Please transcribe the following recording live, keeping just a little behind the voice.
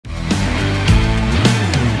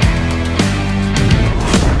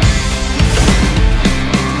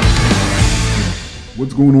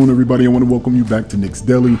What's going on, everybody? I want to welcome you back to Knicks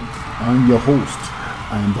Deli. I'm your host.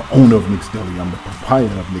 I am the owner of Knicks Deli. I'm the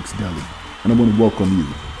proprietor of Knicks Deli. And I want to welcome you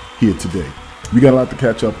here today. We got a lot to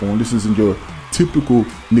catch up on. This isn't your typical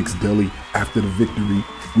Knicks Deli after the victory.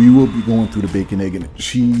 We will be going through the bacon, egg, and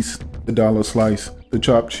cheese, the dollar slice, the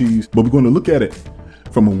chopped cheese. But we're going to look at it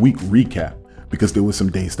from a week recap because there were some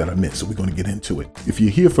days that I missed. So we're going to get into it. If you're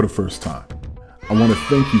here for the first time, I want to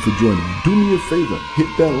thank you for joining me. Do me a favor, hit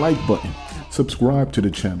that like button. Subscribe to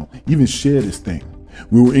the channel, even share this thing.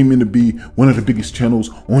 We were aiming to be one of the biggest channels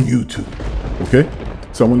on YouTube, okay?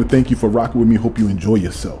 So I want to thank you for rocking with me. Hope you enjoy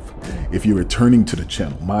yourself. If you're returning to the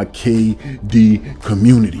channel, my KD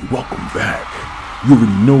community, welcome back. You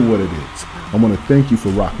already know what it is. I want to thank you for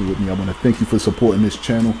rocking with me. I want to thank you for supporting this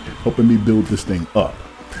channel, helping me build this thing up.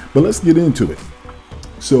 But let's get into it.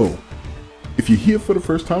 So if you're here for the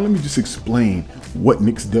first time, let me just explain what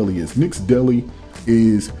Knicks Deli is. Knicks Deli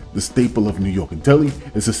is the staple of New York. A deli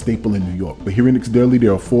is a staple in New York. But here in Knicks Deli,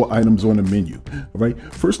 there are 4 items on the menu. All right.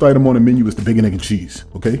 First item on the menu is the bacon, egg, and cheese.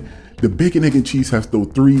 Okay. The bacon, egg, and cheese has those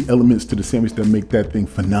 3 elements to the sandwich that make that thing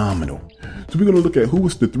phenomenal. So we're going to look at who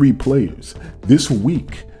was the 3 players this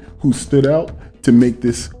week who stood out to make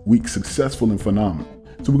this week successful and phenomenal.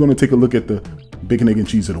 So we're going to take a look at the bacon, egg, and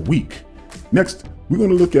cheese of the week. Next, we're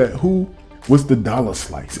going to look at who was the dollar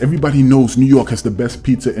slice. Everybody knows New York has the best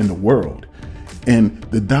pizza in the world. And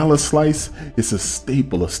the dollar slice is a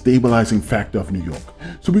staple, a stabilizing factor of New York.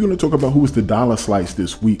 So we're going to talk about who was the dollar slice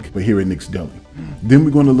this week here at Knicks Deli. Then we're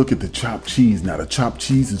going to look at the chopped cheese. Now the chopped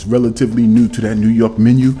cheese is relatively new to that New York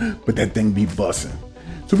menu, but that thing be bussin'.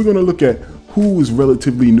 So we're going to look at who is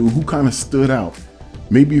relatively new, who kind of stood out,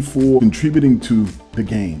 maybe for contributing to the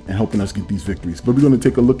game and helping us get these victories. But we're going to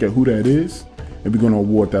take a look at who that is, and we're going to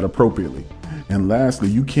award that appropriately. And lastly,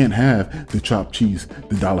 you can't have the chopped cheese,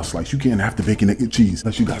 the dollar slice. You can't have the bacon, egg, and cheese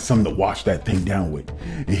unless you got something to wash that thing down with.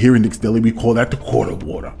 And here in Knicks Deli, we call that the quarter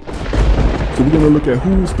water. So we're going to look at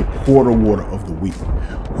who's the quarter water of the week,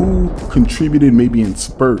 who contributed maybe in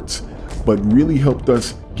spurts, but really helped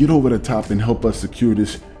us get over the top and help us secure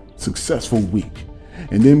this successful week.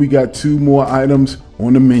 And then we got 2 more items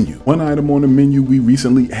on the menu. One item on the menu we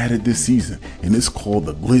recently added this season, and it's called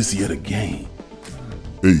the Glizzy of the Game.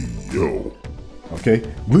 Hey, yo. Okay,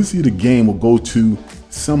 Glizzy of the Game will go to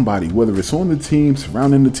somebody, whether it's on the team,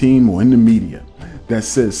 surrounding the team, or in the media, that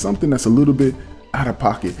says something that's a little bit out of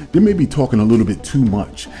pocket. They may be talking a little bit too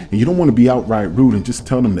much, and you don't want to be outright rude and just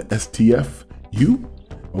tell them to STF you,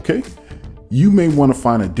 okay? You may want to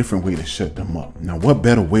find a different way to shut them up. Now, what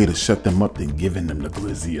better way to shut them up than giving them the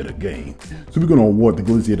Glizzy of the Game? So we're going to award the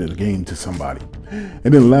Glizzy of the Game to somebody.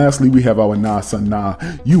 And then lastly, we have our nah, son, nah,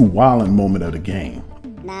 you wildin' moment of the game.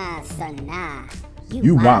 Nah, son, nah.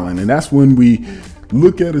 You wildin'. And that's when we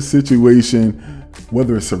look at a situation,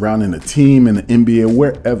 whether it's surrounding a team in the NBA or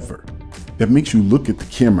wherever, that makes you look at the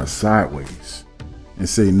camera sideways and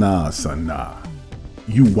say, nah, son, nah.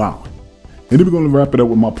 You wildin'. And then we're going to wrap it up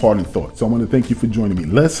with my parting thoughts. So I want to thank you for joining me.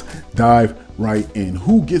 Let's dive right in.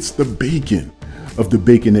 Who gets the bacon of the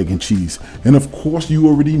bacon, egg, and cheese? And of course, you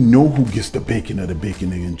already know who gets the bacon of the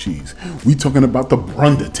bacon, egg, and cheese. We talking about the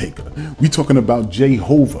Brundertaker. We talking about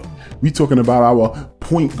Jehovah. We talking about our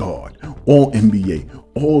point guard, all NBA,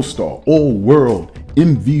 all-star, all-world,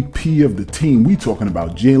 MVP of the team. We talking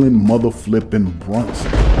about Jalen mother flipping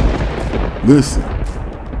Brunson. Listen,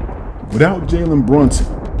 without Jalen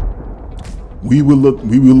Brunson, we were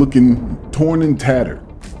looking torn and tattered,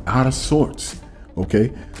 out of sorts.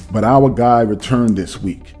 Okay, but our guy returned this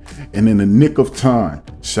week, and in the nick of time,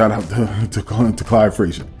 shout out to Clyde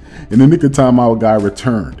Frazier. In the nick of time, our guy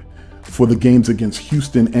returned for the games against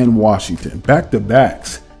Houston and Washington.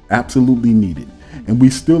 Back-to-backs, absolutely needed. And we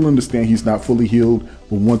still understand he's not fully healed,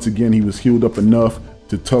 but once again, he was healed up enough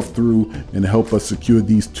to tough through and help us secure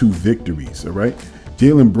these 2 victories, all right?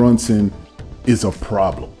 Jalen Brunson is a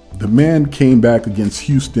problem. The man came back against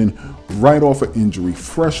Houston right off an injury,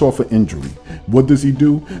 fresh off an injury. What does he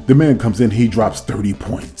do? The man comes in, he drops 30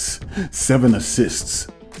 points, 7 assists,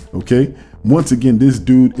 okay? Once again, this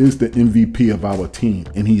dude is the MVP of our team,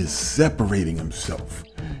 and he is separating himself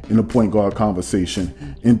in the point guard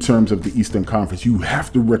conversation in terms of the Eastern Conference. You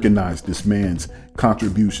have to recognize this man's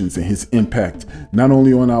contributions and his impact, not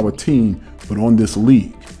only on our team, but on this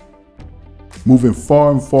league. Moving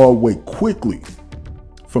far and far away quickly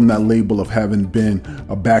from that label of having been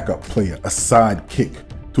a backup player, a sidekick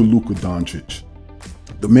to Luka Doncic.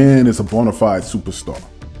 The man is a bona fide superstar.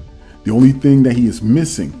 The only thing that he is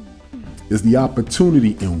missing is the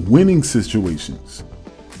opportunity in winning situations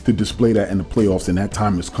to display that in the playoffs, and that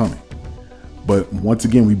time is coming. But once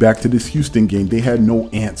again, we back to this Houston game. They had no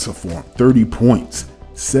answer for him. 30 points,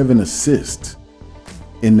 7 assists.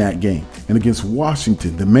 in that game. And against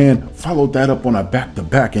Washington, the man followed that up on a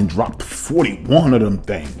back-to-back and dropped 41 of them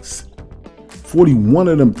things. 41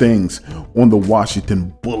 of them things on the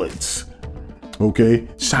Washington Bullets. Okay,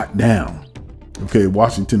 shot down. Okay,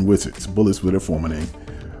 Washington Wizards, Bullets with their former name.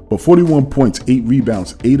 But 41 points, 8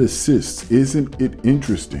 rebounds, 8 assists. Isn't it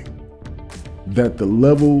interesting that the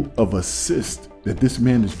level of assist that this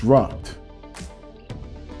man has dropped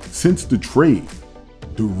since the trade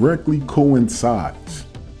directly coincides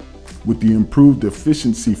with the improved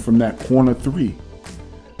efficiency from that corner three?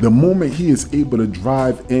 The moment he is able to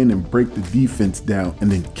drive in and break the defense down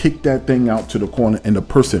and then kick that thing out to the corner and the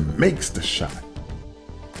person makes the shot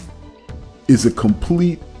is a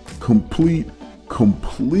complete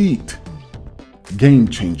game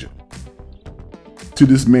changer to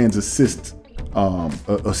this man's assist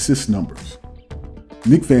numbers.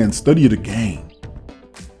 Knicks fans, study the game.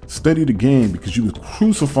 Study the game, because you was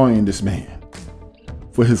crucifying this man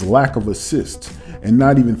for his lack of assists and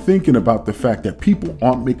not even thinking about the fact that people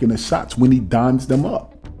aren't making the shots when he dimes them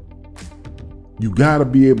up. You gotta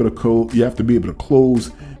be able to you have to be able to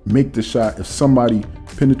close, make the shot. If somebody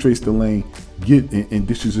penetrates the lane, get and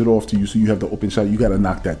dishes it off to you so you have the open shot, you gotta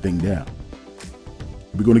knock that thing down.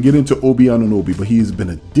 We're gonna get into Obi Anunoby, but he has been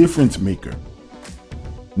a difference maker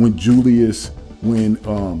when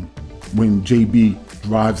when JB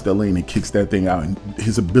drives the lane and kicks that thing out, and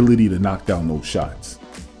his ability to knock down those shots.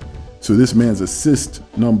 So this man's assist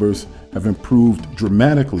numbers have improved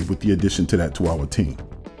dramatically with the addition to that to our team.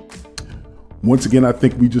 Once again, I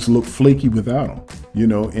think we just look flaky without him, you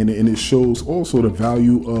know, and it shows also the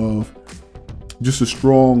value of just a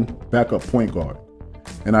strong backup point guard.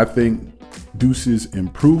 And I think Deuce's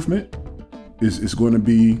improvement is going to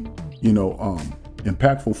be, you know,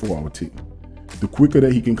 impactful for our team. The quicker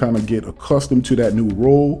that he can kind of get accustomed to that new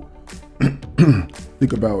role,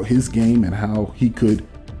 think about his game and how he could,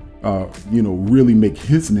 you know, really make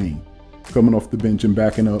his name coming off the bench and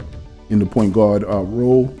backing up in the point guard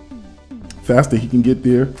role. Faster he can get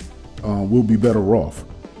there, we'll be better off.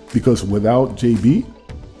 Because without JB,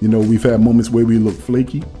 you know, we've had moments where we look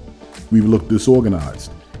flaky, we've looked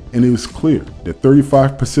disorganized. And it was clear that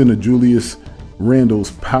 35% of Julius Randle's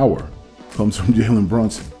power comes from Jalen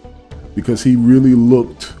Brunson, because he really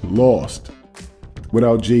looked lost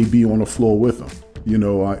without JB on the floor with him. You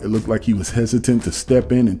know, it looked like he was hesitant to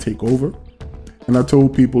step in and take over. And I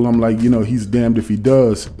told people, I'm like, you know, he's damned if he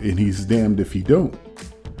does and he's damned if he don't.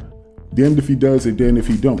 Damned if he does and damned if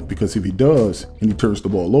he don't. Because if he does and he turns the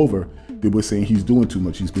ball over, then we're saying he's doing too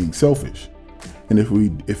much, he's being selfish. And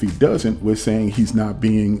if he doesn't, we're saying he's not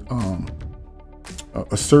being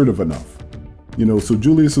assertive enough. You know, so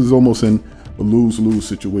Julius is almost in a lose-lose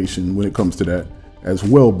situation when it comes to that as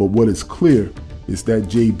well. But what is clear is that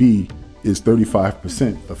JB is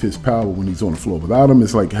 35% of his power when he's on the floor. Without him,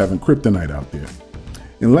 it's like having kryptonite out there.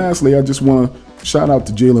 And lastly, I just want to shout out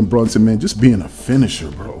to Jalen Brunson, man, just being a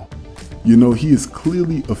finisher, bro. You know, he is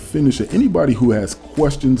clearly a finisher. Anybody who has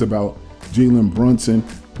questions about Jalen Brunson,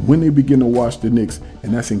 when they begin to watch the Knicks,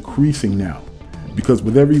 and that's increasing now, because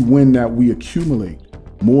with every win that we accumulate,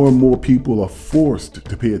 more and more people are forced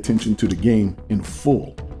to pay attention to the game in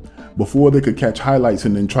full. Before they could catch highlights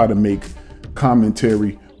and then try to make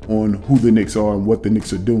commentary on who the Knicks are and what the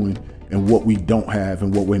Knicks are doing and what we don't have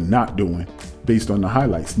and what we're not doing based on the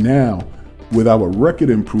highlights. Now, with our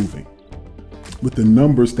record improving, with the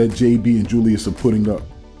numbers that JB and Julius are putting up,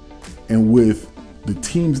 and with the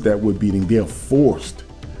teams that we're beating, they're forced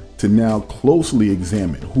to now closely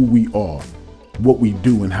examine who we are, what we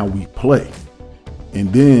do, and how we play,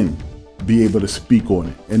 and then be able to speak on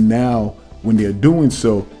it. And now, when they're doing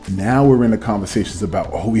so, now we're in the conversations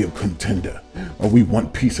about, are we a contender? Are we one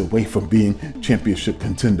piece away from being championship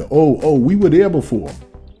contender? Oh, we were there before.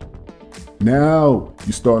 Now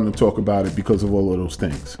you're starting to talk about it because of all of those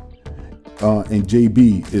things. And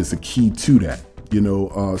JB is the key to that, you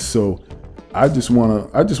know. So I just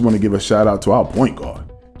wanna give a shout out to our point guard,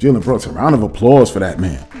 Jalen Brunson. Round of applause for that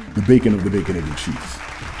man, the bacon of the bacon, egg, and cheese.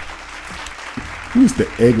 Who's the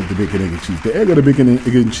egg of the bacon, egg, and cheese? The egg of the bacon,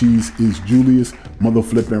 egg, and cheese is Julius mother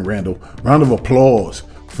flipping Randle. Round of applause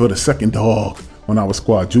for the second dog on our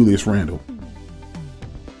squad, Julius Randle.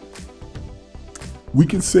 We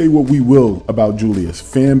can say what we will about Julius.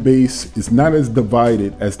 Fan base is not as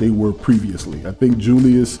divided as they were previously. I think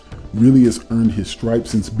Julius really has earned his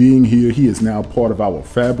stripes since being here. He is now part of our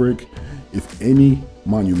fabric. If any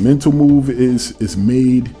monumental move is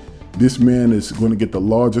made, this man is going to get the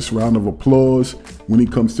largest round of applause when he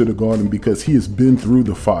comes to the Garden, because he has been through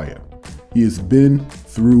the fire. He has been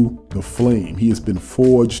through the flame. He has been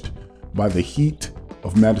forged by the heat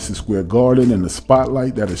of Madison Square Garden and the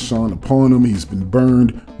spotlight that is shone upon him. He's been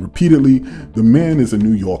burned repeatedly. The man is a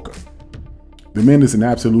New Yorker. The man is an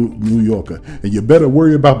absolute New Yorker. And you better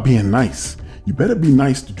worry about being nice. You better be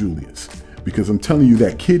nice to Julius. Because I'm telling you,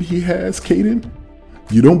 that kid he has, Caden,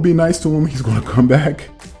 you don't be nice to him, he's going to come back.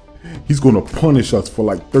 He's going to punish us for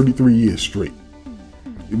like 33 years straight.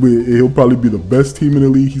 He'll probably be the best team in the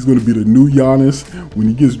league. He's going to be the new Giannis. When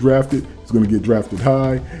he gets drafted, he's going to get drafted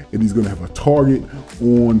high, and he's going to have a target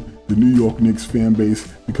on the New York Knicks fan base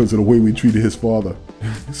because of the way we treated his father.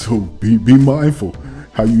 So be mindful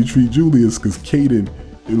how you treat Julius, because Caden,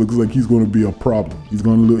 it looks like he's going to be a problem. He's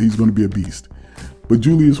going to be a beast. But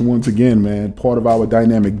Julius, once again, man, part of our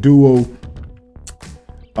dynamic duo.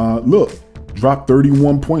 Look, dropped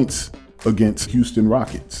 31 points against Houston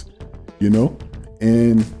Rockets,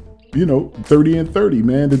 and 30 and 30,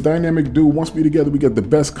 man. The dynamic duo, once we together, we get the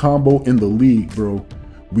best combo in the league, bro.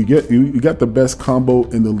 We got the best combo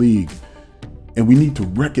in the league, and we need to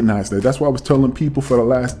recognize that. That's why I was telling people for the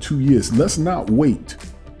last 2 years, let's not wait.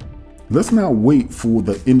 Let's not wait for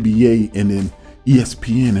the NBA and then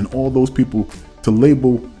ESPN and all those people to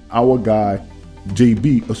label our guy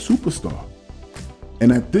JB a superstar.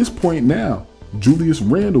 And at this point now, Julius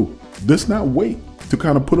Randle, let's not wait to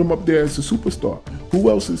kind of put him up there as a superstar. Who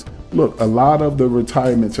else is? Look, a lot of the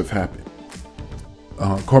retirements have happened.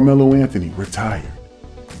 Carmelo Anthony retired.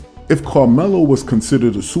 If Carmelo was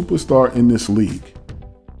considered a superstar in this league,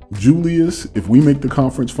 Julius, if we make the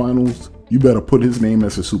conference finals, you better put his name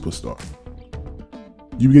as a superstar.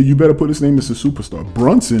 You better put his name as a superstar.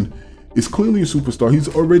 Brunson is clearly a superstar. He's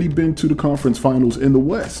already been to the conference finals in the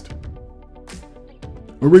West.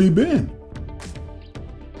 Already been.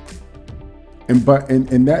 And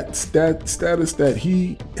that status that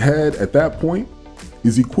he had at that point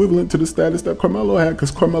is equivalent to the status that Carmelo had,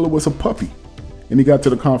 because Carmelo was a puppy and he got to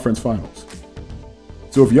the conference finals.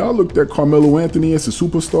 So if y'all looked at Carmelo Anthony as a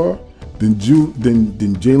superstar, then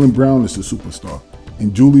Jaylen Brown is a superstar.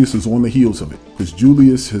 And Julius is on the heels of it, because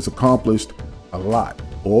Julius has accomplished a lot.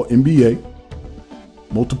 All NBA,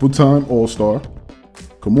 multiple time All-Star.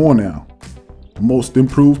 Come on now. Most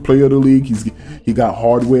improved player of the league. He got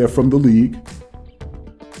hardware from the league.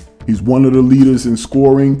 He's one of the leaders in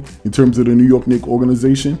scoring in terms of the New York Knicks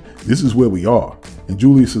organization. This is where we are. And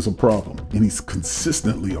Julius is a problem. And he's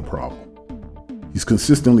consistently a problem. He's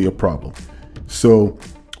consistently a problem. So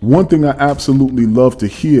one thing I absolutely love to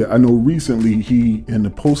hear, I know recently he, in the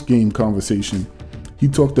post-game conversation, he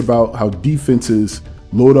talked about how defenses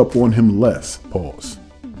load up on him less, pause.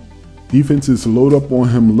 Defenses load up on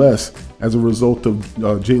him less as a result of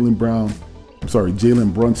Jaylen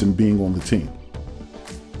Brunson being on the team.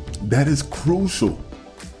 That is crucial.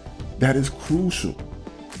 That is crucial.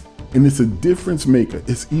 And it's a difference maker.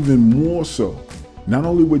 It's even more so, not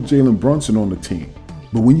only with Jaylen Brunson on the team,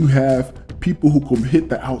 but when you have people who can hit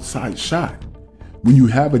the outside shot, when you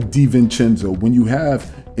have a DiVincenzo, when you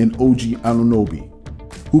have an OG Anunoby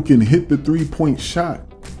who can hit the three-point shot.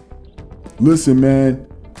 Listen, man,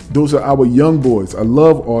 those are our young boys. I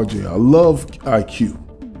love RJ. I love IQ.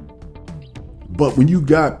 But when you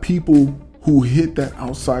got people who hit that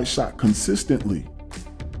outside shot consistently,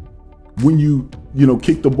 when you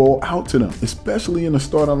kick the ball out to them, especially in the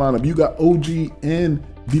starting lineup, you got OG and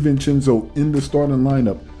DiVincenzo in the starting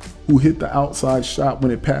lineup who hit the outside shot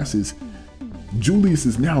when it passes. Julius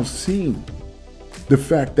is now seeing the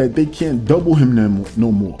fact that they can't double him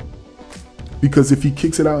no more. Because if he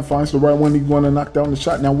kicks it out and finds the right one, he's going to knock down the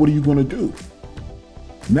shot. Now, what are you going to do?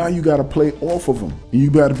 Now you got to play off of him. And you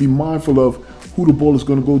got to be mindful of who the ball is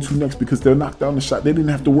going to go to next, because they'll knock down the shot. They didn't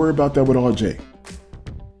have to worry about that with RJ.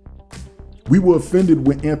 We were offended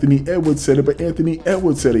when Anthony Edwards said it, but Anthony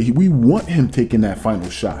Edwards said it. We want him taking that final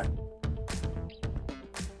shot.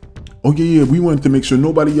 Oh, yeah, we wanted to make sure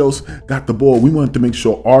nobody else got the ball. We wanted to make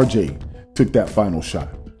sure RJ took that final shot.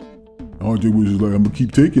 RJ was just like, I'm going to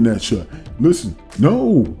keep taking that shot. Listen,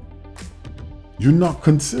 no, you're not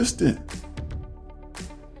consistent.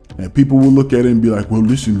 And people will look at it and be like, well,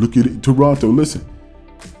 listen, look at it, Toronto, listen.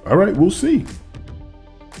 All right, we'll see.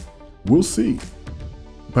 We'll see.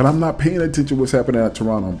 But I'm not paying attention to what's happening at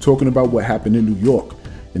Toronto. I'm talking about what happened in New York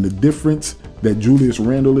and the difference that Julius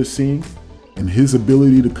Randle is seeing and his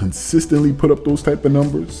ability to consistently put up those type of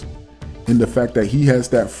numbers, and the fact that he has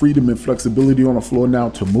that freedom and flexibility on the floor now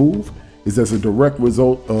to move is as a direct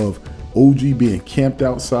result of OG being camped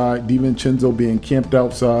outside, DiVincenzo being camped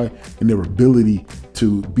outside, and their ability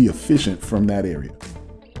to be efficient from that area.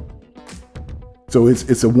 So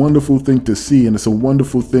it's a wonderful thing to see, and it's a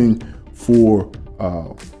wonderful thing for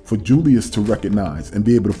Julius to recognize and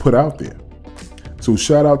be able to put out there. So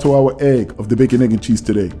shout out to our egg of the bacon, egg, and cheese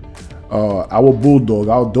today. our bulldog,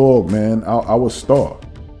 our dog, man, our star,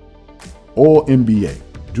 all NBA,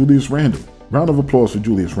 Julius Randle. Round of applause for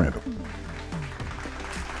Julius Randle.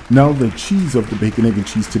 Now the cheese of the bacon, egg, and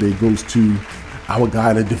cheese today goes to our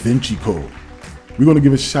guy, the Da Vinci Code. We're going to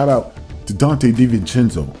give a shout out to Dante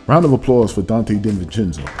DiVincenzo. Round of applause for Dante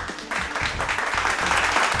DiVincenzo.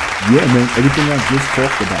 Yeah, man, everything I just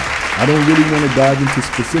talked about. I don't really want to dive into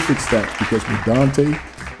specific stats because with Dante,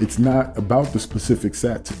 it's not about the specific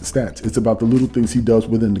stats. It's about the little things he does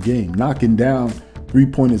within the game, knocking down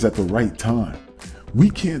three-pointers at the right time. We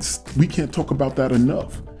can't talk about that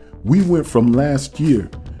enough. We went from last year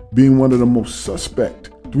being one of the most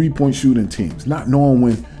suspect three-point shooting teams, not knowing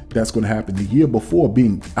when that's going to happen. The year before,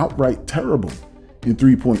 being outright terrible in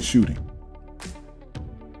three-point shooting.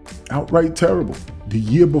 Outright terrible. The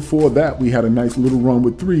year before that, we had a nice little run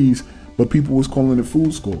with threes, but people was calling it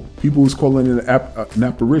fool's gold. People was calling it an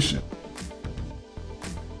apparition.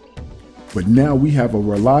 But now we have a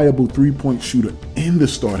reliable three-point shooter in the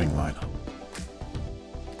starting lineup.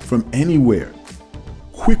 From anywhere.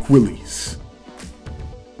 Quick release.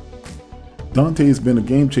 Dante has been a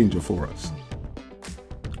game changer for us.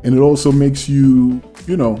 And it also makes you,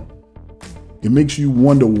 it makes you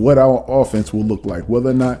wonder what our offense will look like, whether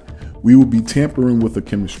or not we will be tampering with the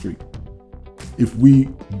chemistry. If we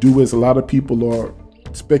do, as a lot of people are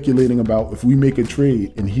speculating about, if we make a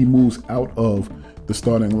trade and he moves out of the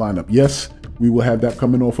starting lineup, yes, we will have that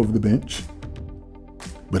coming off of the bench,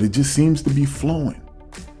 but it just seems to be flowing.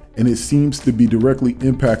 And it seems to be directly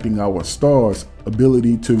impacting our stars'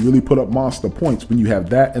 ability to really put up monster points when you have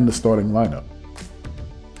that in the starting lineup.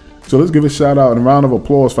 So let's give a shout out and a round of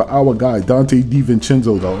applause for our guy, Dante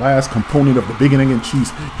DiVincenzo, the last component of the bacon, egg, and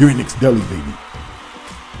cheese here at Knicks Deli, baby.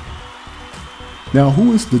 Now,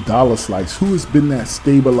 who is the dollar slice? Who has been that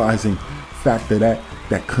stabilizing factor,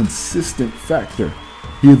 that consistent factor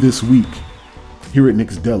here this week here at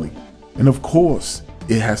Knicks Deli? And of course,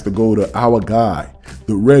 it has to go to our guy,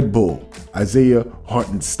 the Red Bull, Isaiah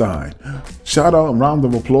Hartenstein. Shout out and round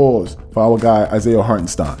of applause for our guy, Isaiah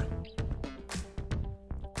Hartenstein.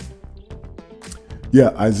 Yeah,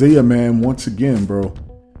 Isaiah, man, once again, bro,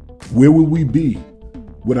 where would we be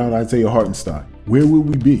without Isaiah Hartenstein? Where would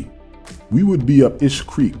we be? We would be up Ish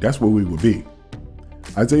Creek. That's where we would be.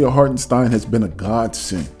 Isaiah Hartenstein has been a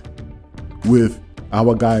godsend with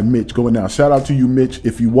our guy, Mitch, going down. Shout out to you, Mitch.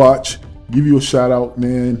 If you watch, give you a shout out,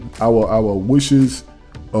 man. Our wishes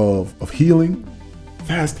of healing,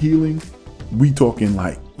 fast healing. We talking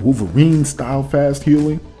like Wolverine style fast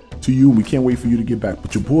healing to you. We can't wait for you to get back.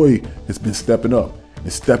 But your boy has been stepping up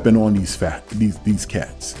and stepping on these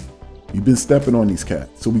cats. You've been stepping on these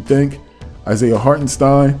cats. So we thank Isaiah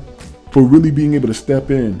Hartenstein for really being able to step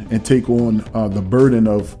in and take on the burden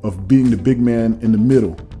of being the big man in the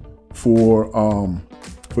middle for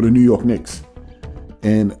the New York Knicks.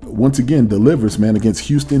 And once again, delivers, man. Against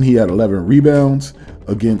Houston, he had 11 rebounds.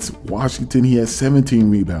 Against Washington, he had 17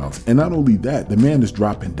 rebounds. And not only that, the man is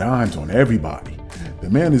dropping dimes on everybody. The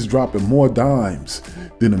man is dropping more dimes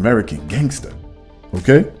than American Gangster,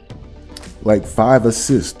 okay? Like 5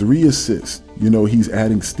 assists, 3 assists. He's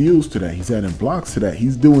adding steals to that. He's adding blocks to that.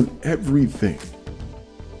 He's doing everything.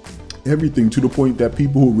 Everything, to the point that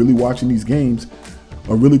people who are really watching these games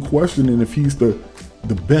are really questioning if he's the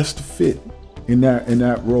best fit in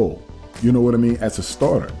that role. You know what I mean? As a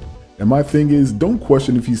starter. And my thing is, don't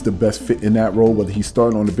question if he's the best fit in that role, whether he's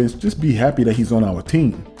starting on the bench. Just be happy that he's on our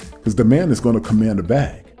team, because the man is going to command the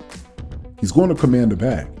bag. He's going to command the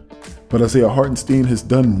bag. But Isaiah Hartenstein has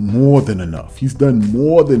done more than enough. He's done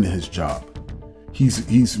more than his job.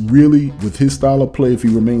 He's really, with his style of play, if he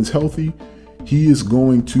remains healthy, he is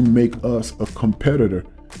going to make us a competitor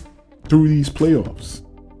through these playoffs.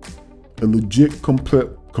 A legit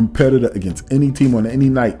competitor against any team on any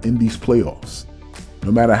night in these playoffs.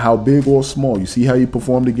 No matter how big or small. You see how he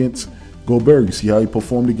performed against Gobert. You see how he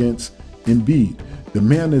performed against Embiid. The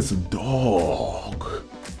man is a dog.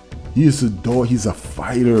 He is a dog. He's a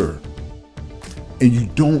fighter. And you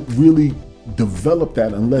don't really develop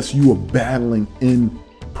that unless you are battling in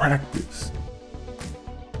practice.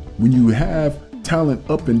 When you have talent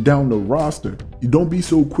up and down the roster, you don't be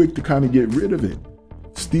so quick to kind of get rid of it.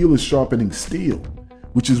 Steel is sharpening steel,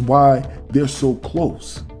 which is why they're so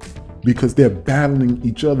close, because they're battling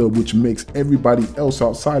each other, which makes everybody else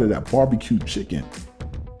outside of that barbecue chicken.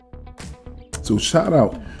 So shout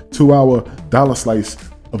out to our dollar slice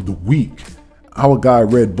of the week, our guy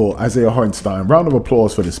Red Bull, Isaiah Hartenstein. Round of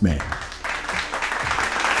applause for this man.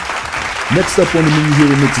 Next up on the menu here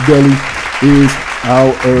at Knicks Deli is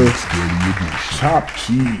our chopped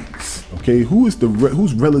cheese. Okay,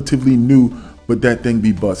 who's relatively new but that thing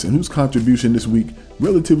be busting. Whose contribution this week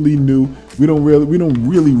relatively new? We don't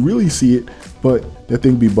really see it, but that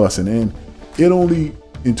thing be busting. And it only,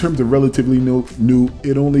 in terms of relatively new,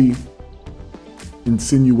 it only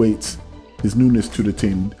insinuates his newness to the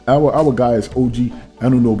team. Our guy is OG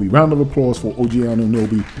Anunoby. Round of applause for OG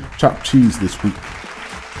Anunoby. Chopped cheese this week.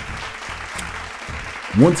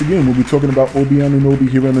 Once again, when we're talking about OG Anunoby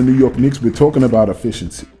here on the New York Knicks, we're talking about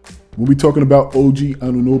efficiency. When we're talking about OG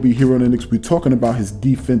Anunoby here on the Knicks, we're talking about his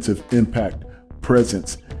defensive impact,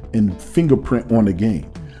 presence, and fingerprint on the game.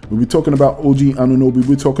 When we're talking about OG Anunoby,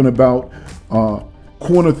 we're talking about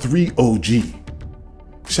corner 3 OG.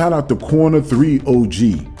 Shout out to corner 3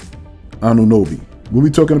 OG Anunoby. When we're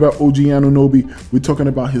talking about OG Anunoby, we're talking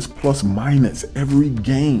about his plus minus every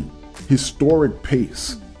game, historic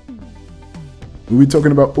pace. When we're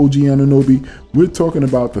talking about OG Anunoby, we're talking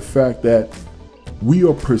about the fact that we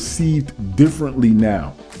are perceived differently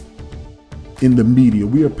now in the media.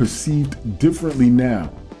 We are perceived differently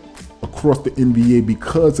now across the NBA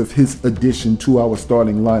because of his addition to our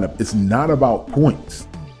starting lineup. It's not about points.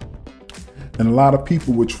 And a lot of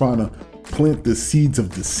people were trying to plant the seeds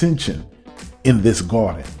of dissension in this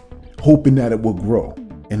garden, hoping that it will grow,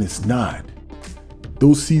 and it's not.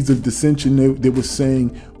 Those seeds of dissension, they were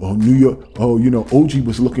saying, oh, New York, OG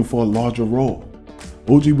was looking for a larger role.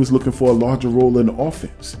 OG was looking for a larger role in the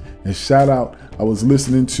offense. And shout out, I was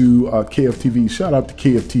listening to KFTV, shout out to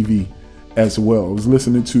KFTV as well. I was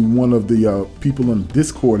listening to one of the people on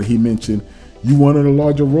Discord, and he mentioned, you wanted a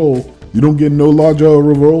larger role, you don't get no larger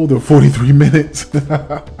role than 43 minutes.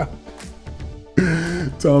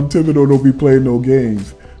 Tom Thibodeau don't be playing no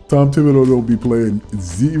games. Tom Thibodeau don't be playing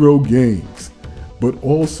 0 games. But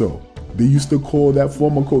also, they used to call that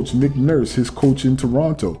former coach, Nick Nurse, his coach in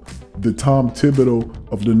Toronto, the Tom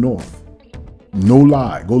Thibodeau of the North. No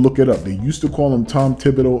lie, go look it up. They used to call him Tom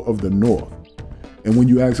Thibodeau of the North. And when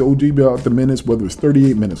you ask OG about the minutes, whether it's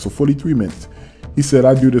 38 minutes or 43 minutes, he said,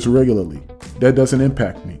 I do this regularly. That doesn't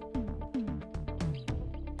impact me.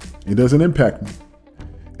 It doesn't impact me.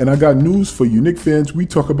 And I got news for you, Knicks fans. We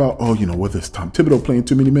talk about, whether it's Tom Thibodeau playing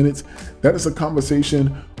too many minutes. That is a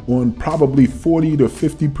conversation on probably 40 to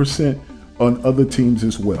 50% on other teams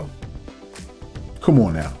as well. Come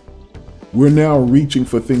on now. We're now reaching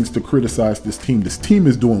for things to criticize this team. This team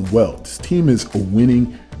is doing well. This team is a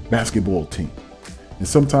winning basketball team. And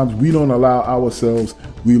sometimes we don't allow ourselves,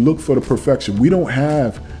 we look for the perfection. We don't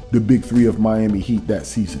have the big 3 of Miami Heat that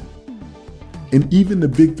season. And even the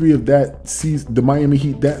big 3 of that season, the Miami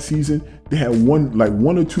Heat that season, they had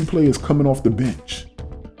one or two players coming off the bench.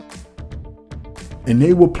 And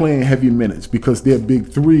they were playing heavy minutes because their big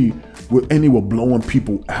 3 they were blowing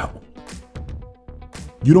people out.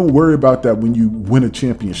 You don't worry about that when you win a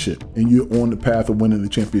championship and you're on the path of winning the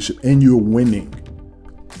championship and you're winning.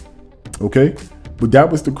 Okay? But that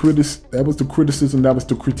was the criticism, that was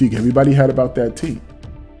the critique everybody had about that team.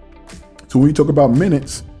 So when you talk about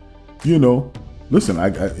minutes, listen, I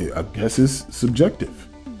guess it's subjective.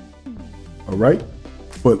 All right?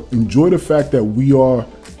 But enjoy the fact that we are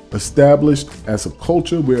established as a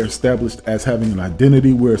culture. We're established as having an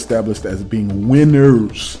identity. We're established as being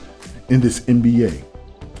winners in this NBA.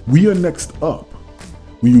 We are next up.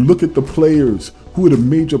 When you look at the players, who are the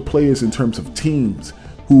major players in terms of teams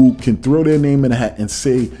who can throw their name in a hat and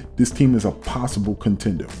say this team is a possible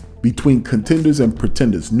contender. Between contenders and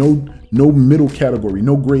pretenders, no middle category,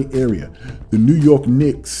 no gray area. The New York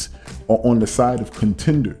Knicks are on the side of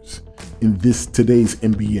contenders in today's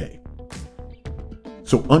NBA.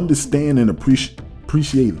 So understand and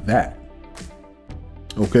appreciate that.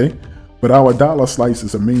 Okay? But our dollar slice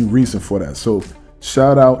is a main reason for that. So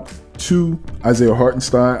shout out to Isaiah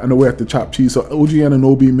Hartenstein. I know we're at the Chop Cheese. So OG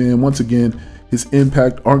Anunoby, man, once again, his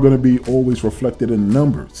impact aren't going to be always reflected in the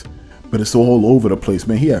numbers. But it's all over the place,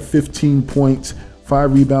 man. He had 15 points,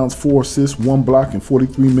 5 rebounds, 4 assists, 1 block in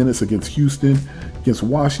 43 minutes against Houston. Against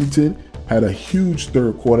Washington, had a huge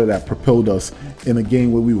third quarter that propelled us in a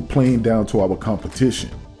game where we were playing down to our competition.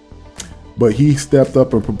 But he stepped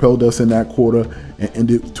up and propelled us in that quarter and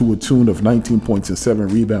ended to a tune of 19 points and 7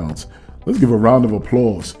 rebounds. Let's give a round of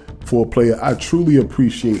applause for a player I truly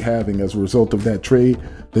appreciate having as a result of that trade.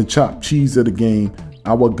 The Chop Cheese of the game,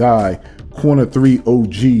 our guy, corner 3 OG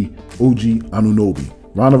Anunoby.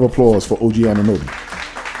 Round of applause for OG Anunoby.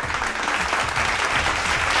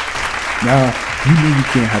 Now, you know you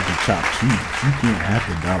can't have the chopped cheese. You can't have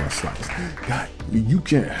the dollar slice. God, you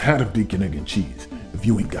can't have the bacon, egg, and cheese if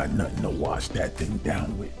you ain't got nothing to wash that thing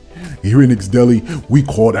down with. Here in Knicks Deli, we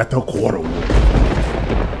call that the quarter water.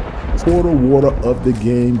 Quarter water of the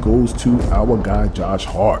game goes to our guy, Josh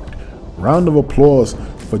Hart. Round of applause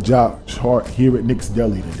for Josh Hart here at Knicks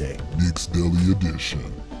Deli today. Knicks Deli edition.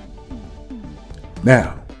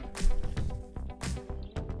 Now,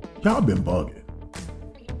 y'all been bugging.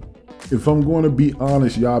 If I'm going to be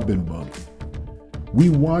honest, y'all been bugging. We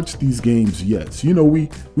watch these games, yes. You know, we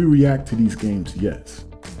react to these games, yes.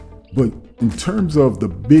 But in terms of the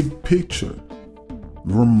big picture,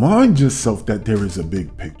 remind yourself that there is a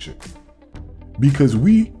big picture. Because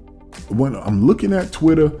when I'm looking at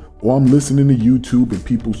Twitter or I'm listening to YouTube and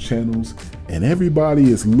people's channels, and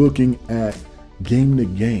everybody is looking at game to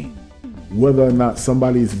game, whether or not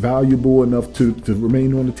somebody is valuable enough to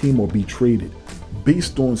remain on the team or be traded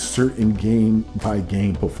based on certain game by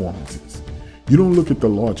game performances. You don't look at the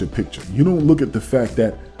larger picture. You don't look at the fact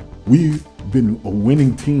that we've been a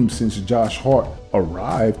winning team since Josh Hart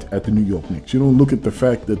arrived at the New York Knicks. You don't look at the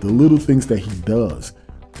fact that the little things that he does,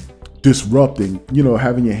 disrupting,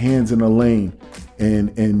 having your hands in the lane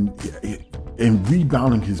and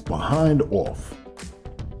rebounding his behind off.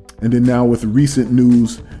 And then now with recent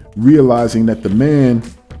news, realizing that the man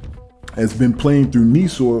has been playing through knee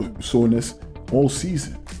soreness all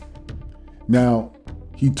season. Now,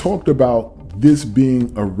 he talked about this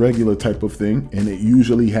being a regular type of thing, and it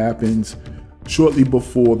usually happens shortly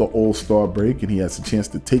before the All-Star break, and he has a chance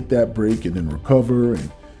to take that break and then recover,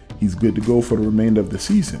 and he's good to go for the remainder of the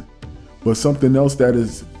season. But something else that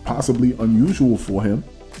is possibly unusual for him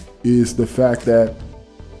is the fact that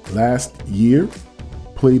last year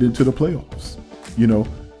played into the playoffs.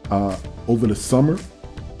 Over the summer,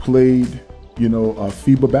 played,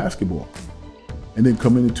 FIBA basketball. And then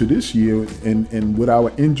coming into this year and with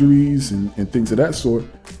our injuries and things of that sort,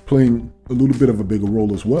 playing a little bit of a bigger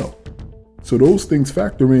role as well. So those things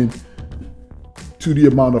factor in to the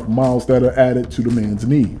amount of miles that are added to the man's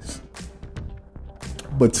knees,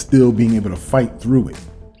 but still being able to fight through it.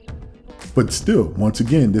 But still, once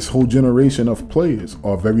again, this whole generation of players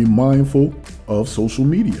are very mindful of social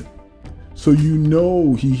media. So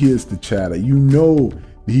he hears the chatter, he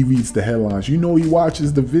reads the headlines, he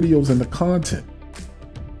watches the videos and the content.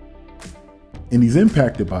 And he's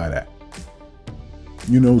impacted by that.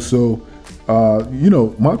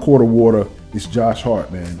 My quarter water is Josh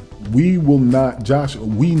Hart, man. We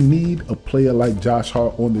need a player like Josh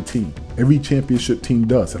Hart on the team. Every championship team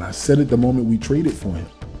does. And I said it the moment we traded for him.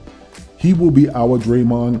 He will be our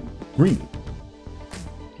Draymond Green.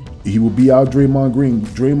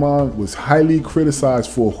 Draymond was highly criticized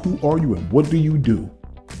for who are you and what do you do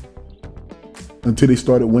until they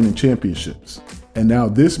started winning championships. And now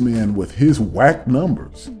this man with his whack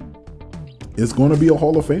numbers is going to be a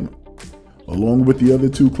Hall of Famer, along with the other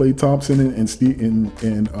two, Klay Thompson and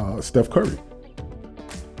Steph Curry.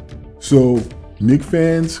 So, Knicks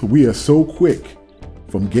fans, we are so quick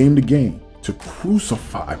from game to game to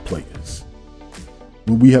crucify players.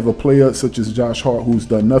 When we have a player such as Josh Hart who's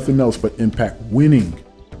done nothing else but impact winning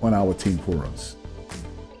on our team for us.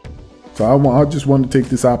 So I just want to take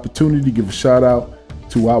this opportunity to give a shout out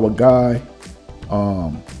to our guy,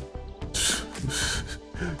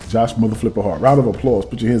 Josh Motherflipper Hart. Round of applause.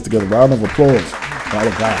 Put your hands together. Round of applause for our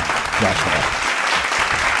guy, Josh Hart.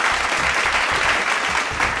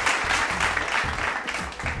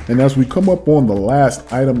 And as we come up on the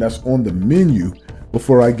last item that's on the menu,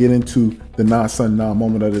 before I get into the nah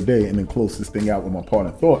moment of the day and then close this thing out with my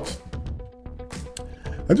parting thoughts,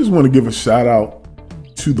 I just want to give a shout out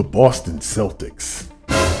to the Boston Celtics.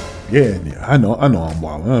 Yeah, I know I'm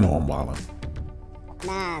wildin'.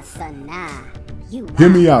 Nah, son, nah. Hear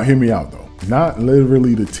me out though. Not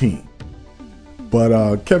literally the team,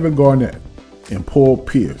 but Kevin Garnett and Paul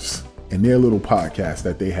Pierce and their little podcast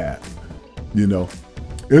that they have.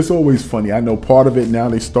 It's always funny. I know part of it now,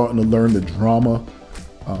 they're starting to learn the drama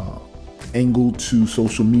angle to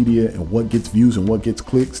social media and what gets views and what gets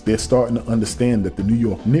clicks. They're starting to understand that the New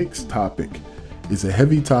York Knicks topic is a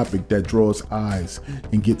heavy topic that draws eyes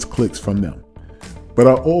and gets clicks from them.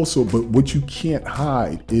 But what you can't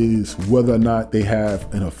hide is whether or not they have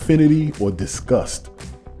an affinity or disgust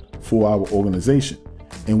for our organization.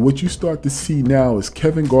 And what you start to see now is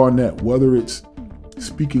Kevin Garnett, whether it's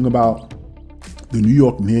speaking about the New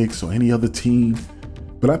York Knicks or any other team,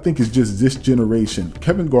 but I think it's just this generation.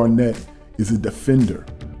 Kevin Garnett is a defender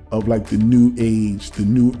of like the new age, the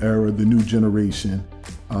new era, the new generation.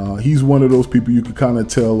 He's one of those people you can kind of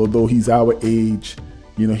tell, although he's our age,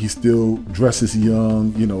 he still dresses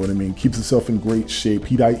young, you know what I mean? Keeps himself in great shape.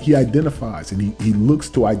 He identifies and he looks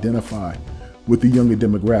to identify with the younger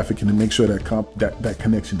demographic and to make sure that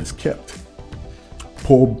connection is kept.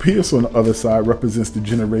 Paul Pierce on the other side represents the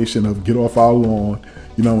generation of get off our lawn.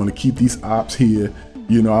 I want to keep these ops here.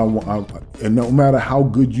 And no matter how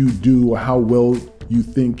good you do or how well you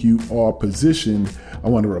think you are positioned, I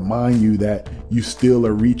want to remind you that you still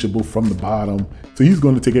are reachable from the bottom. So he's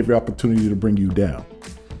going to take every opportunity to bring you down.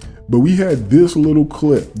 But we had this little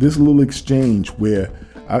clip, this little exchange where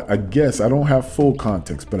I guess, I don't have full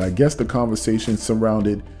context, but I guess the conversation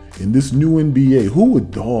surrounded in this new NBA. Who are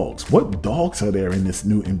dogs? What dogs are there in this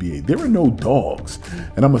new NBA? There are no dogs.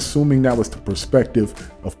 And I'm assuming that was the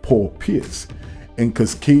perspective of Paul Pierce. And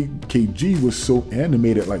because KG was so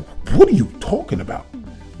animated, like, what are you talking about?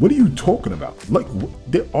 What are you talking about? Like,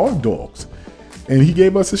 there are dogs. And he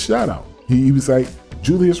gave us a shout out. He was like,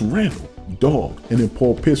 Julius Randle, dog. And then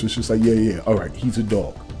Paul Pierce was just like, yeah, all right, he's a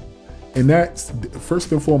dog. And that's,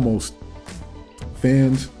 first and foremost,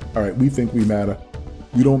 fans, all right, we think we matter.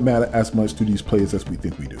 We don't matter as much to these players as we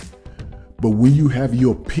think we do. But when you have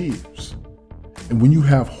your peers, and when you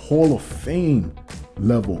have Hall of Fame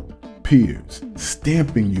level peers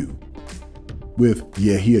stamping you with,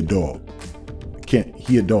 yeah, he a dog.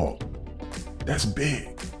 He a dog. That's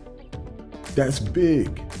big. That's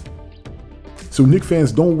big. So Knicks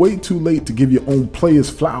fans, don't wait too late to give your own players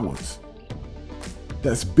flowers.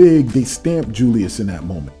 That's big. They stamped Julius in that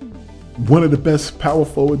moment. One of the best power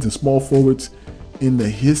forwards and small forwards in the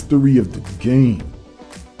history of the game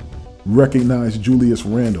recognized Julius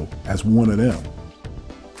Randle as one of them.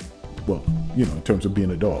 Well, you know, in terms of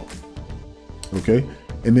being a dog. Okay?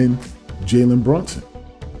 And then Jalen Brunson.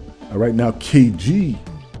 All right, now KG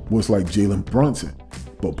was like Jalen Brunson,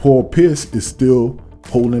 but Paul Pierce is still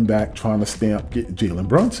holding back, trying to stamp Jalen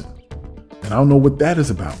Brunson. And I don't know what that is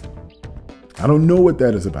about. I don't know what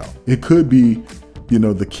that is about. It could be, you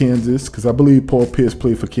know, the Kansas, because I believe Paul Pierce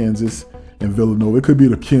played for Kansas and Villanova. It could be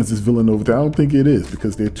the Kansas Villanova. I don't think it is,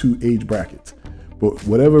 because they're two age brackets. But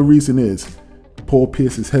whatever reason is, Paul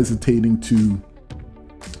Pierce is hesitating to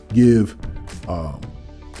give,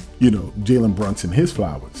 you know, Jalen Brunson his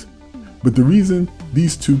flowers. But the reason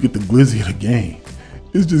these two get the glizzy of the game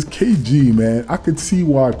is just KG, man. I could see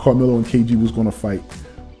why Carmelo and KG was going to fight.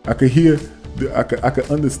 I could hear, I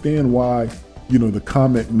could understand why, you know, the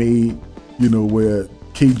comment made, you know, where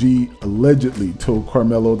KG allegedly told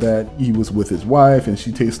Carmelo that he was with his wife and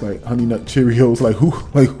she tastes like Honey Nut Cheerios. Like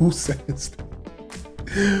who says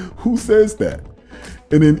that? Who says that?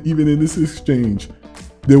 And then even in this exchange,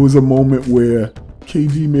 there was a moment where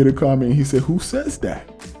KG made a comment and he said, who says that?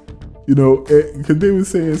 You know, because they were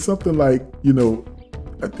saying something like, you know,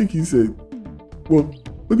 I think he said, well,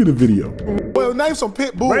 look at the video. Well, name some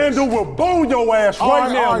pit bulls. Randle will bone your ass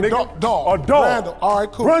right now, nigga. Dog. A dog. Randle. All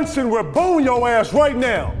right, cool. Brunson will bone your ass right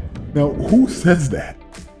now. Now, who says that?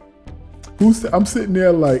 I'm sitting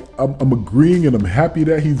there like, I'm agreeing and I'm happy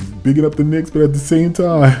that he's bigging up the Knicks, but at the same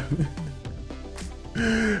time,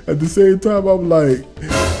 I'm like,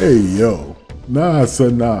 hey, yo, nah,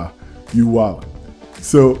 son, nah, you wildin'.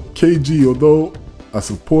 So, KG, although I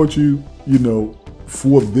support you, you know,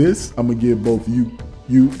 for this, I'm gonna give both you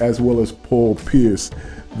as well as Paul Pierce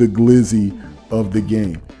the glizzy of the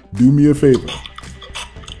game. Do me a favor.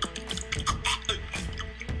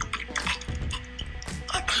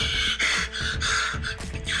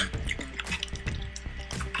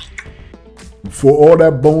 For all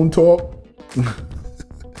that bone talk,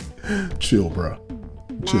 chill, bro.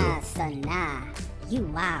 Chill. Nah, son, nah. You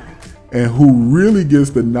wildin'. And who really gets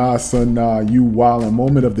the nah, son, nah, you wildin'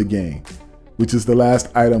 moment of the game, which is the last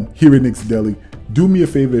item here at Knicks Deli. Do me a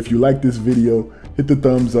favor, if you like this video, hit the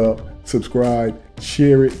thumbs up, subscribe,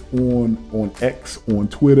 share it on X, on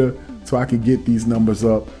Twitter, so I can get these numbers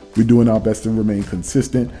up. We're doing our best to remain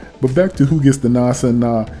consistent. But back to who gets the nah, son,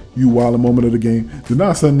 nah, you wildin' moment of the game. The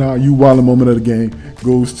nah, son, nah, you wildin' moment of the game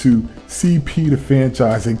goes to CP the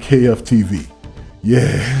franchise and KFTV.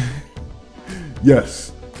 Yeah.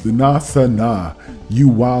 Yes. The nah, son, nah, you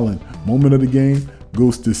wildin' moment of the game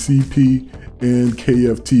goes to CP and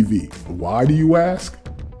KFTV. Why do you ask?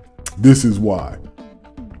 This is why.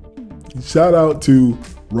 Shout out to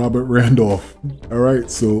Robert Randolph. All right,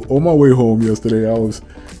 so on my way home yesterday, I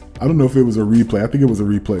don't know if it was a replay. I think it was a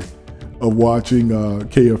replay of watching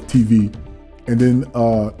KFTV. And then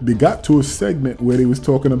they got to a segment where they was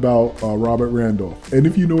talking about Robert Randolph. And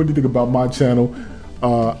if you know anything about my channel,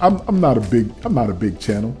 I'm not a big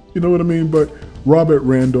channel, you know what I mean? But Robert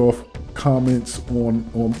Randolph comments on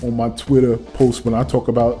my Twitter post when I talk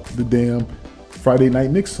about the damn Friday Night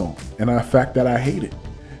Knicks song, and the fact that I hate it,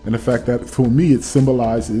 and the fact that for me it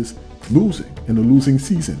symbolizes losing in the losing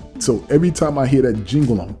season. So every time I hear that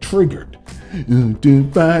jingle, I'm triggered.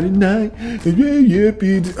 Friday night,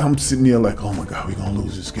 I'm sitting there like, oh my God, we're gonna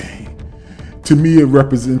lose this game. To me, it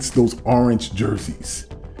represents those orange jerseys.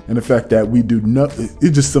 And the fact that we do nothing,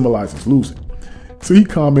 it just symbolizes losing. So he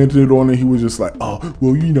commented on it. He was just like, oh,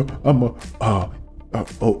 well, you know,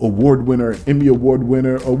 award winner, Emmy award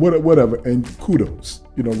winner, or whatever. And kudos,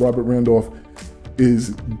 Robert Randolph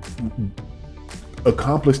is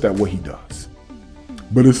accomplished at what he does.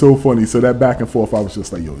 But it's so funny. So that back and forth, I was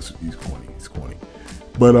just like, yo, he's corny.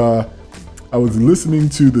 But I was listening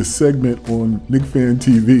to the segment on Knicks Fan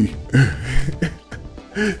TV.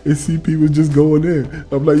 And CP was just going in.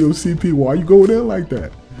 I'm like, yo, CP, why are you going in like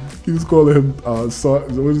that? He was calling him,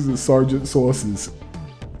 Sergeant Sauces.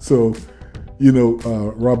 So,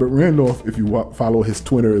 Robert Randolph, if you follow his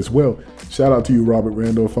Twitter as well, shout out to you, Robert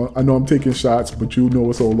Randolph. I know I'm taking shots, but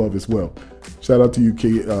it's all love as well. Shout out to you,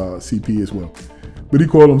 CP, as well. But he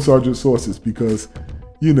called him Sergeant Sauces because,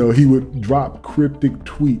 he would drop cryptic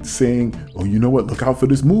tweets saying, oh, you know what, look out for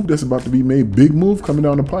this move that's about to be made. Big move coming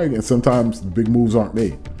down the pike. And sometimes the big moves aren't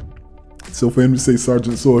made. So for him to say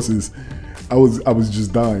Sergeant Sauces, I was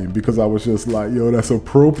just dying because I was just like, yo, that's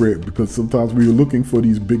appropriate, because sometimes we were looking for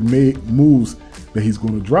these big moves that he's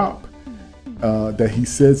going to drop, that he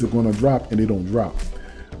says they're going to drop, and they don't drop.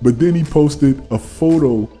 But then he posted a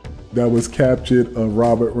photo that was captured of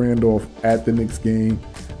Robert Randolph at the Knicks game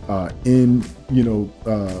in,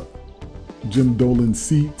 Jim Dolan's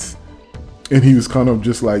seats. And he was kind of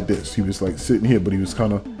just like this. He was like sitting here, but he was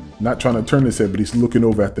kind of not trying to turn his head, but he's looking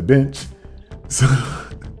over at the bench. So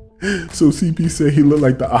CP said he looked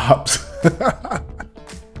like the ops.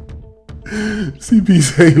 CP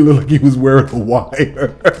said he looked like he was wearing a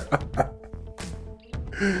wire.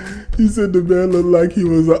 He said the man looked like he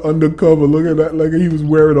was undercover. Look at that, like he was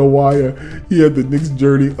wearing a wire. He had the Knicks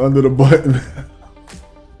jersey under the button.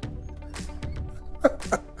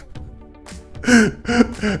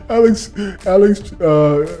 Alex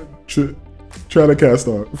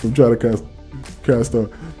Tradacastar from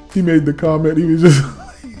Tradacastar, he made the comment. He was just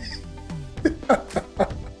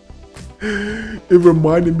it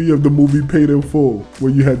reminded me of the movie Paid in Full,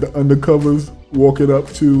 where you had the undercovers walking up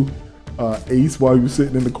to Ace while he was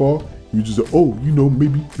sitting in the car. You just like, oh,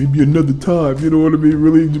 maybe another time, you know what I mean?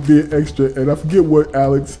 Really just being extra. And I forget what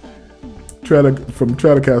Alex from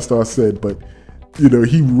Tradacastar said, but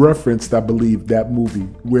he referenced, I believe, that movie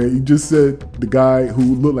where he just said the guy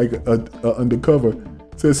who looked like a undercover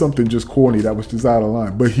said something just corny that was just out of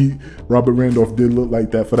line. But Robert Randolph did look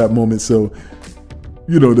like that for that moment. So,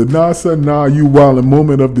 the NASA you wildin'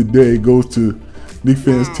 moment of the day goes to Knicks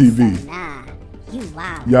Fans TV.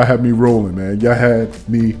 Y'all had me rolling, man. Y'all had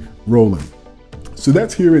me rolling. So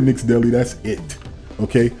that's here at Knicks Deli. That's it.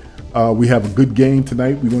 Okay. We have a good game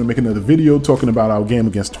tonight. We're going to make another video talking about our game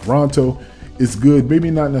against Toronto. It's good,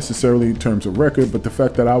 maybe not necessarily in terms of record, but the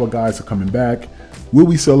fact that our guys are coming back. Will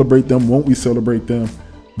we celebrate them? Won't we celebrate them?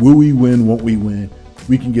 Will we win? Won't we win?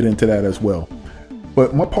 We can get into that as well.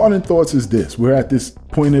 But my parting thoughts is this. We're at this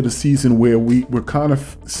point of the season where we're kind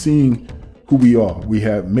of seeing who we are. We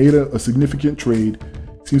have made a significant trade.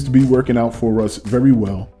 Seems to be working out for us very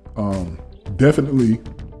well. Definitely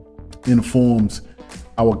informs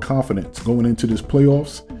our confidence going into this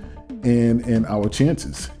playoffs and our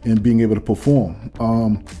chances in being able to perform.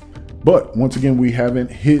 But once again, we haven't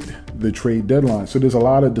hit the trade deadline. So there's a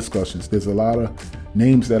lot of discussions. There's a lot of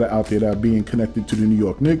names that are out there that are being connected to the New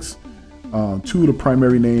York Knicks. Two of the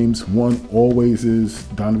primary names, one always is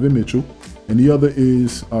Donovan Mitchell, and the other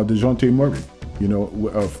is DeJounte Murray,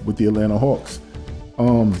 with the Atlanta Hawks.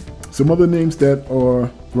 Some other names that are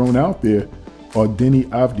thrown out there are Denny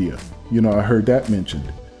Avdia. I heard that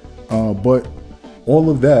mentioned. But all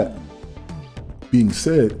of that being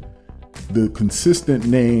said, the consistent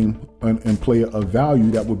name and player of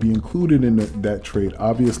value that would be included in that trade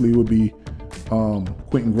obviously would be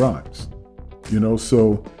Quentin Grimes.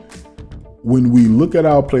 So when we look at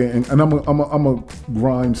our player, and I'm a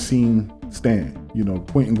Grimes scene stan.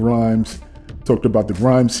 Quentin Grimes, talked about the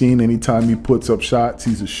Grimes scene. Anytime he puts up shots,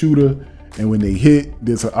 he's a shooter, and when they hit,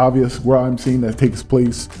 there's an obvious Grimes scene that takes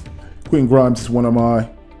place. Quentin Grimes is one of my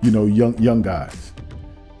young guys,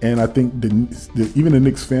 and I think even the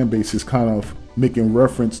Knicks fan base is kind of making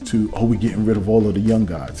reference to, oh, we're getting rid of all of the young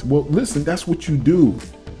guys. Well, listen, that's what you do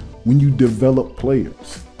when you develop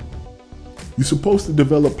players. You're supposed to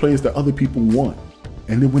develop players that other people want.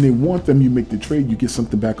 And then when they want them, you make the trade, you get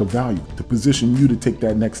something back of value to position you to take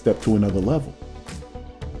that next step to another level.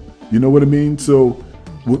 You know what I mean? So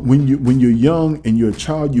when you're young and you're a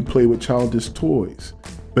child, you play with childish toys.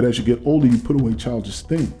 But as you get older, you put away childish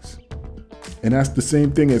things. And that's the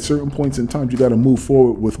same thing at certain points in time. You got to move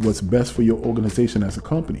forward with what's best for your organization as a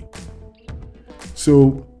company.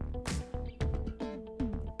 So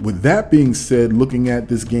with that being said, looking at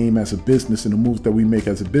this game as a business and the moves that we make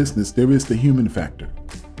as a business, there is the human factor.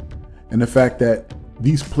 And the fact that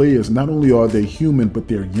these players, not only are they human, but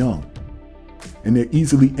they're young and they're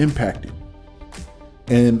easily impacted.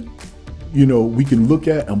 And, you know, we can look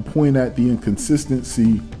at and point at the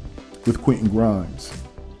inconsistency with Quentin Grimes,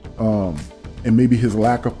 and maybe his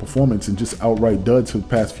lack of performance and just outright duds for the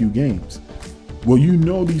past few games. Well, you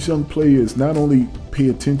know, these young players not only pay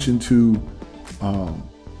attention to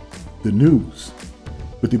the news,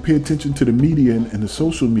 but they pay attention to the media and the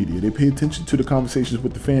social media. They pay attention to the conversations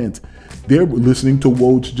with the fans. They're listening to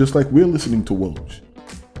Woj just like we're listening to Woj.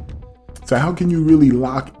 So how can you really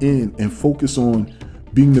lock in and focus on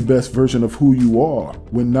being the best version of who you are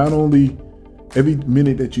when not only every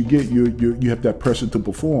minute that you get, you have that pressure to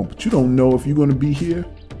perform, but you don't know if you're going to be here,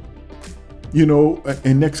 you know,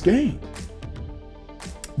 in next game.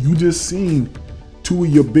 You just seen two of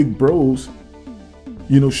your big bros,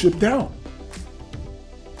 you know, shipped out.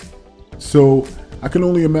 So I can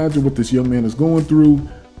only imagine what this young man is going through,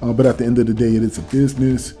 but at the end of the day, it is a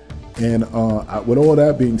business. And with all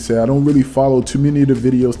that being said, I don't really follow too many of the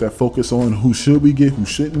videos that focus on who should we get, who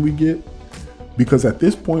shouldn't we get, because at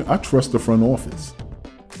this point, I trust the front office.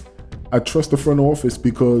 I trust the front office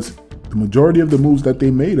because the majority of the moves that they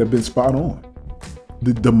made have been spot on.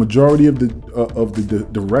 The majority of the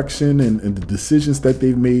direction and the decisions that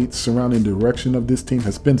they've made surrounding the direction of this team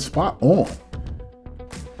has been spot on.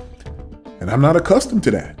 And I'm not accustomed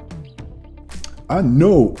to that. I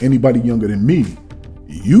know anybody younger than me,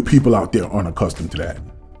 you people out there aren't accustomed to that.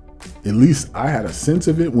 At least I had a sense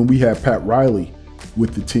of it when we had Pat Riley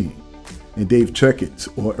with the team and Dave Checketts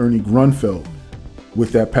or Ernie Grunfeld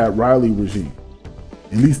with that Pat Riley regime.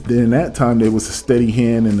 At least in that time, there was a steady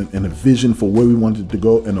hand and a vision for where we wanted to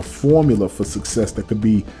go and a formula for success that could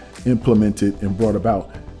be implemented and brought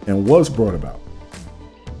about and was brought about.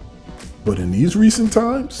 But in these recent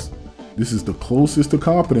times, this is the closest to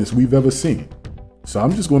competence we've ever seen. So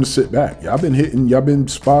I'm just going to sit back. Y'all been hitting, y'all been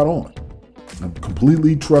spot on. I'm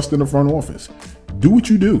completely trusting the front office. Do what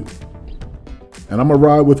you do. And I'm going to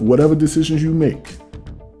ride with whatever decisions you make.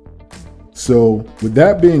 So with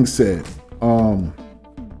that being said,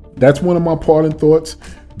 that's one of my parting thoughts.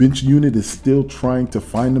 Bench unit is still trying to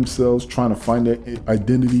find themselves, trying to find their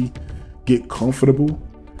identity, get comfortable.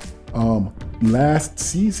 Last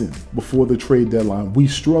season, before the trade deadline, we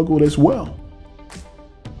struggled as well.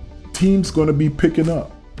 Team's going to be picking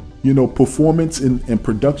up. You know, performance and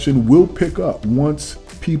production will pick up once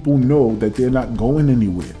people know that they're not going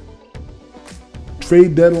anywhere.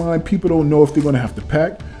 Trade deadline, people don't know if they're going to have to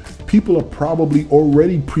pack. People are probably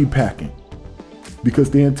already pre-packing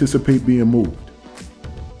because they anticipate being moved.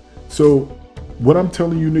 So what I'm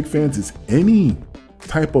telling you, Knicks fans, is any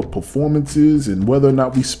type of performances and whether or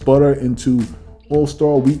not we sputter into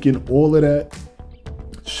All-Star Weekend, all of that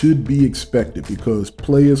should be expected because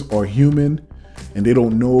players are human and they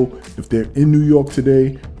don't know if they're in New York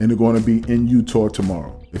today and they're going to be in Utah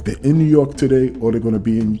tomorrow. If they're in New York today or they're going to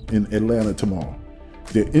be in Atlanta tomorrow.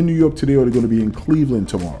 If they're in New York today or they're going to be in Cleveland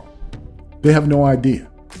tomorrow. They have no idea.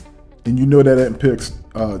 And you know that impacts,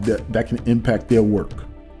 that can impact their work.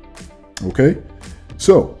 Okay?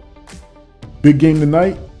 So, big game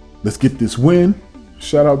tonight. Let's get this win.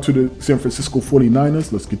 Shout out to the San Francisco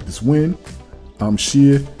 49ers. Let's get this win.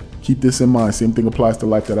 Sheer, keep this in mind. Same thing applies to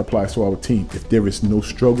life that applies to our team. If there is no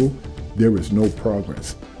struggle, there is no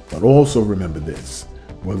progress. But also remember this,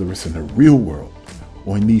 whether it's in the real world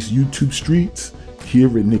or in these YouTube streets, here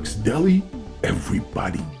at Knicks Deli,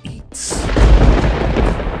 everybody eats.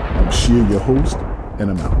 I'm Sheer, your host, and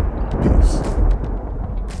I'm out. Peace.